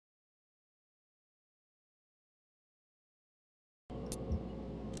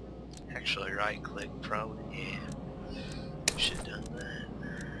Actually, right click probably. Yeah. Should have done that.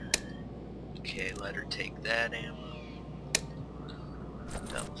 Okay, let her take that ammo.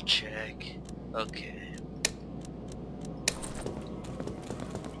 Double check. Okay.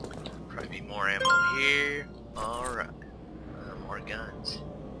 Probably be more ammo here. Alright. More guns.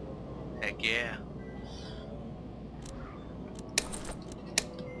 Heck yeah.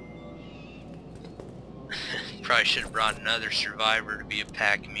 Probably should have brought another survivor to be a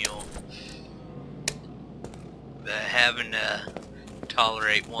pack mule. But having to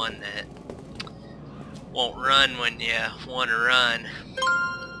tolerate one that won't run when you want to run,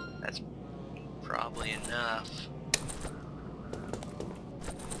 that's probably enough.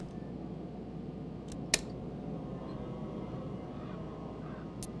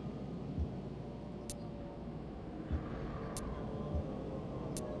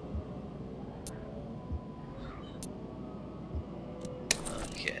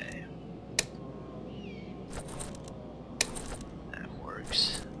 Okay. That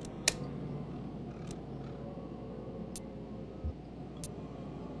works.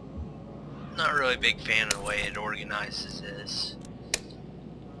 Not really a big fan of the way it organizes this.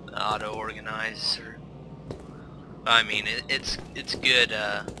 The auto organizer. I mean, it's good.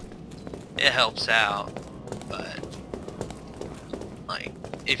 It helps out, but like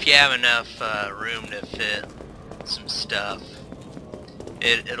if you have enough room to fit some stuff,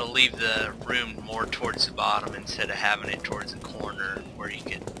 it'll leave the room more towards the bottom instead of having it towards the corner where you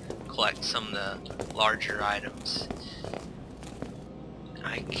can collect some of the larger items.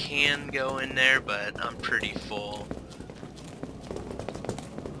 I can go in there, but I'm pretty full.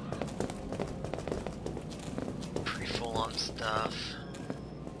 Pretty full on stuff,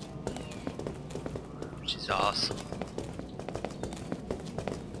 which is awesome.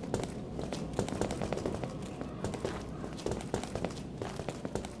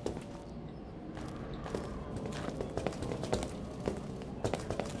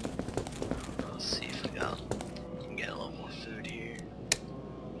 Let's see if we can get a little more food here.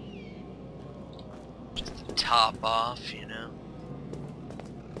 Just to top off, you know.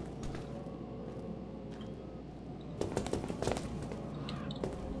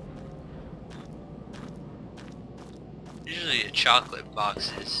 Usually the chocolate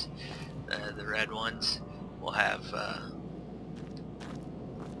boxes, the red ones, will have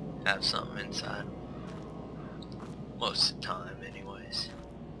something inside. Most of the time, anyways.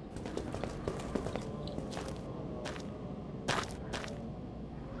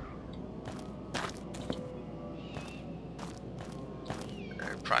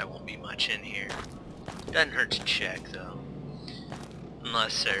 There probably won't be much in here. Doesn't hurt to check though,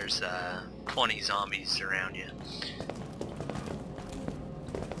 unless there's 20 zombies around you.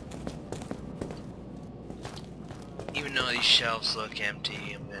 Even though these shelves look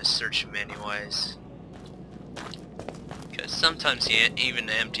empty, I'm gonna search them anyways. Because sometimes even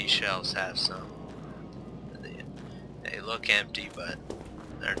the empty shelves have some. They look empty, but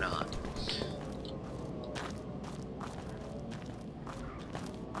they're not.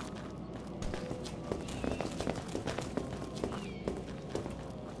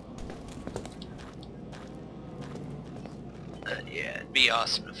 Yeah, it'd be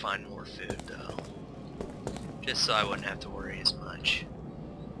awesome to find more food though. Just so I wouldn't have to worry as much.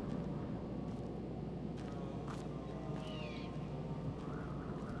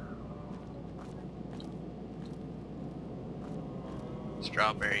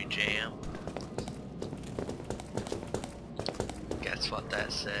 Strawberry jam. Guess what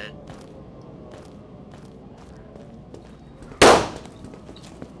that said.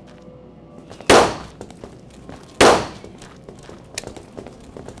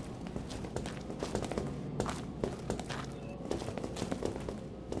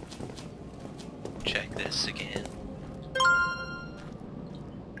 Check this again.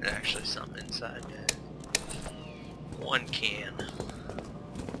 There's actually something inside there. One can.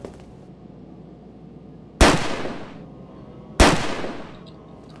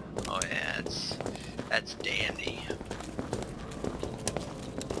 Oh yeah, that's dandy.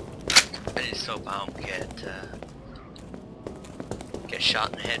 I just hope I don't get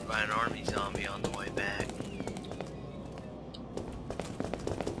shot in the head by an army zombie on the way back.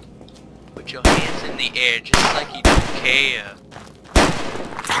 Put your hands in the air just like you don't care.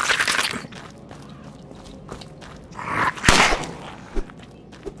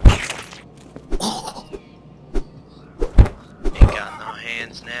 Ain't got no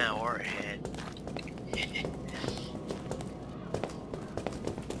hands now or a head.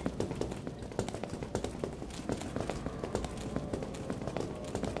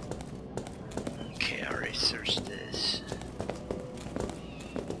 Okay, I already searched this.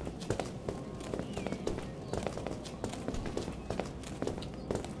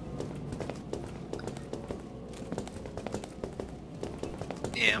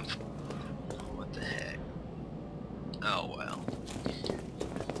 Imp. What the heck? Oh well.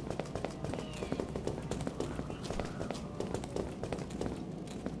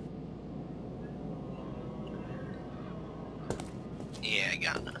 Yeah, I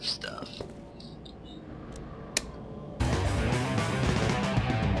got enough stuff.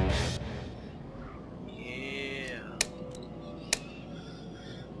 Yeah.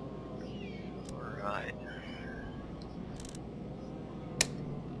 Alright.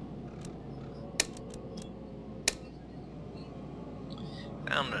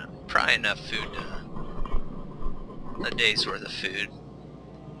 Found probably enough food to a day's worth of food.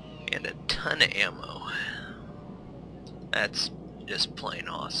 And a ton of ammo. That's just plain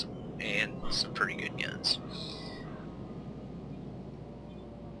awesome. And some pretty good guns.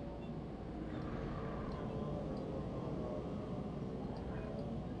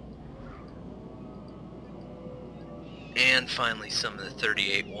 And finally some of the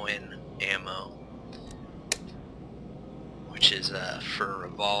 38 Win ammo, which is for a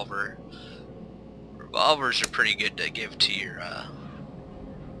revolver. Revolvers are pretty good to give to your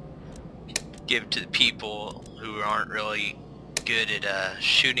give to the people who aren't really good at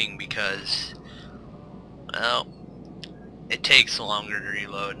shooting, because, well, it takes longer to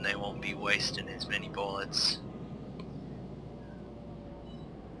reload and they won't be wasting as many bullets.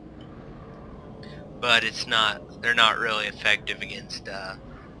 But it's not, they're not really effective against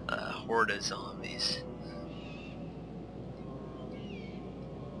horde of zombies.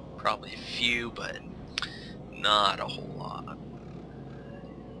 Probably a few, but not a whole lot.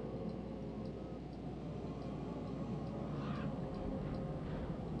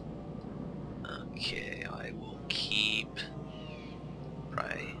 Okay, I will keep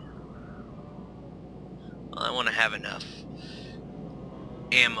probably, well, I want to have enough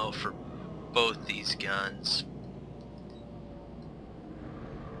ammo for both these guns.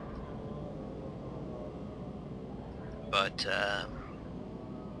 But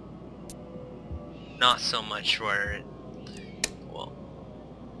not so much where it will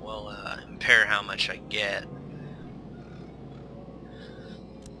impair how much I get.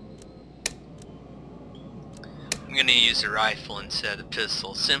 I'm gonna use a rifle instead of a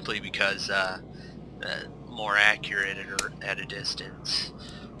pistol, simply because more accurate at a distance.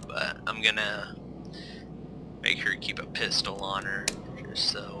 But I'm gonna make her keep a pistol on her,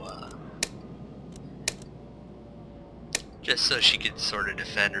 just so she could sort of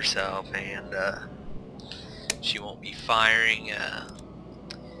defend herself, and she won't be firing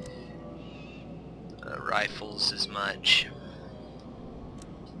rifles as much.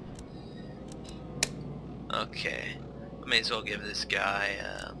 Okay, I may as well give this guy,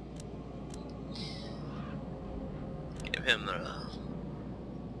 give him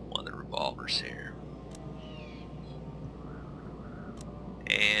one of the revolvers here,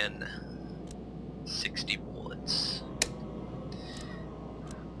 and 60 bullets.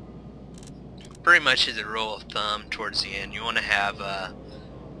 Pretty much as a rule of thumb, towards the end you want to have I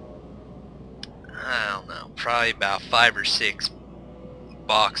don't know, probably about 5 or 6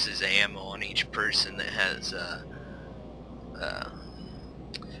 boxes of ammo on each person that has a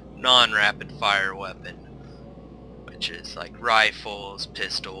non-rapid fire weapon, which is like rifles,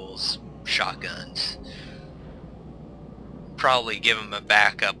 pistols, shotguns. Probably give them a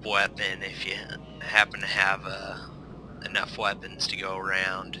backup weapon if you happen to have enough weapons to go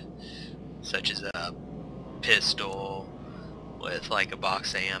around, such as a pistol with like a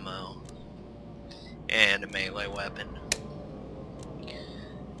box of ammo and a melee weapon.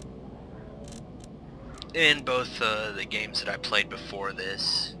 In both the games that I played before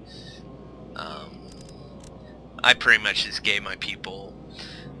this, I pretty much just gave my people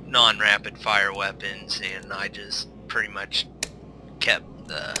non-rapid fire weapons, and I just pretty much kept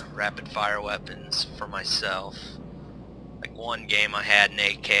the rapid fire weapons for myself. Like one game I had an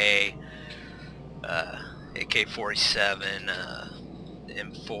AK, AK-47,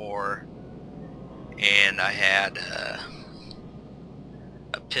 M4, and I had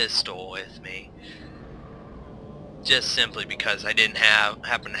a pistol with me, just simply because I didn't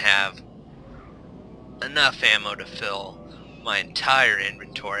happen to have enough ammo to fill my entire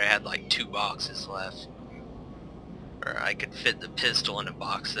inventory. I had like 2 boxes left, or I could fit the pistol in a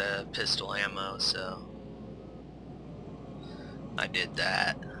box of pistol ammo, so I did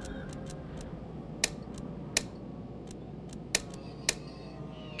that.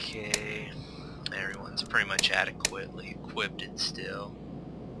 Okay, everyone's pretty much adequately equipped and still.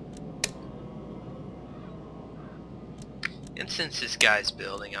 And since this guy's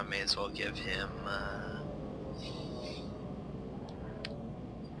building, I may as well give him,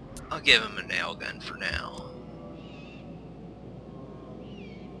 I'll give him a nail gun for now.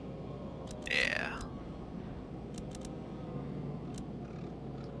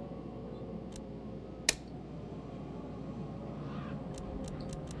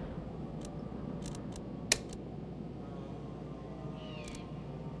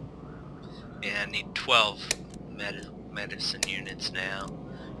 Yeah, I need 12 medicine units now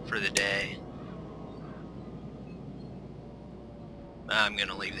for the day. I'm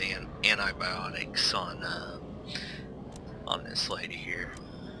gonna leave the antibiotics on this lady here.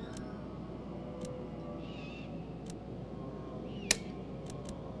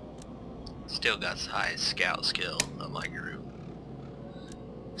 Still got the highest scout skill of my group,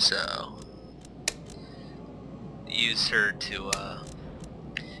 so use her to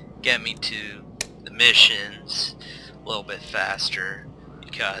get me to the missions a little bit faster,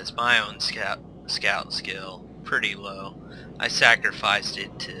 because my own scout skill pretty low. I sacrificed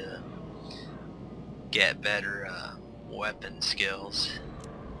it to get better weapon skills.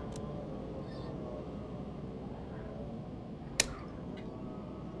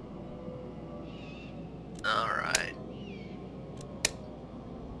 Alright.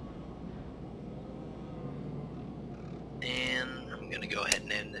 And I'm gonna go ahead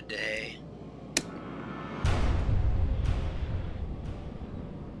and end the day.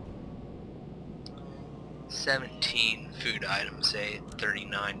 $17 food items,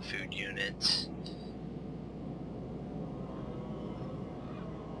 39 food units.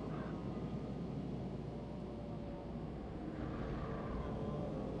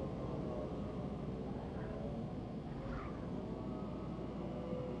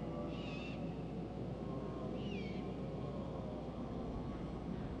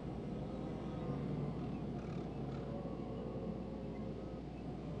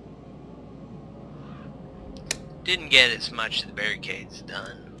 Didn't get as much of the barricades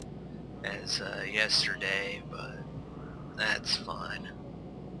done as yesterday, but that's fine.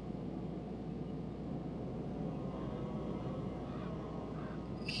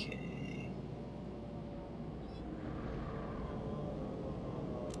 Okay.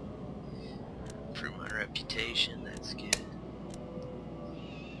 Improve my reputation, that's good.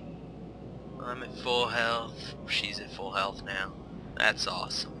 I'm at full health. She's at full health now. That's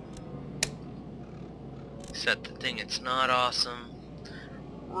awesome. Except the thing that's not awesome,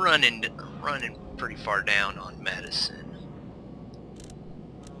 running pretty far down on medicine.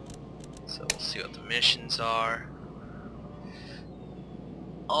 So we'll see what the missions are.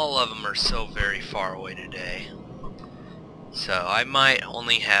 All of them are so very far away today, so I might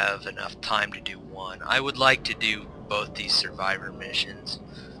only have enough time to do one. I would like to do both these survivor missions,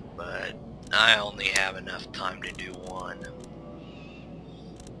 but I only have enough time to do one.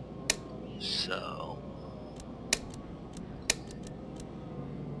 So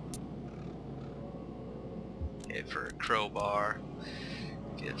for a crowbar,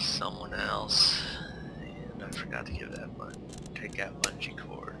 give someone else, and I forgot to give that one. Take out bungee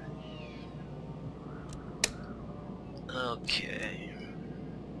cord. Okay.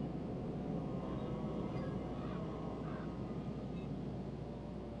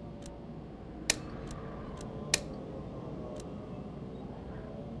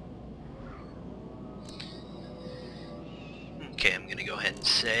 Okay, I'm gonna go ahead and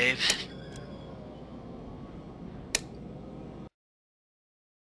save.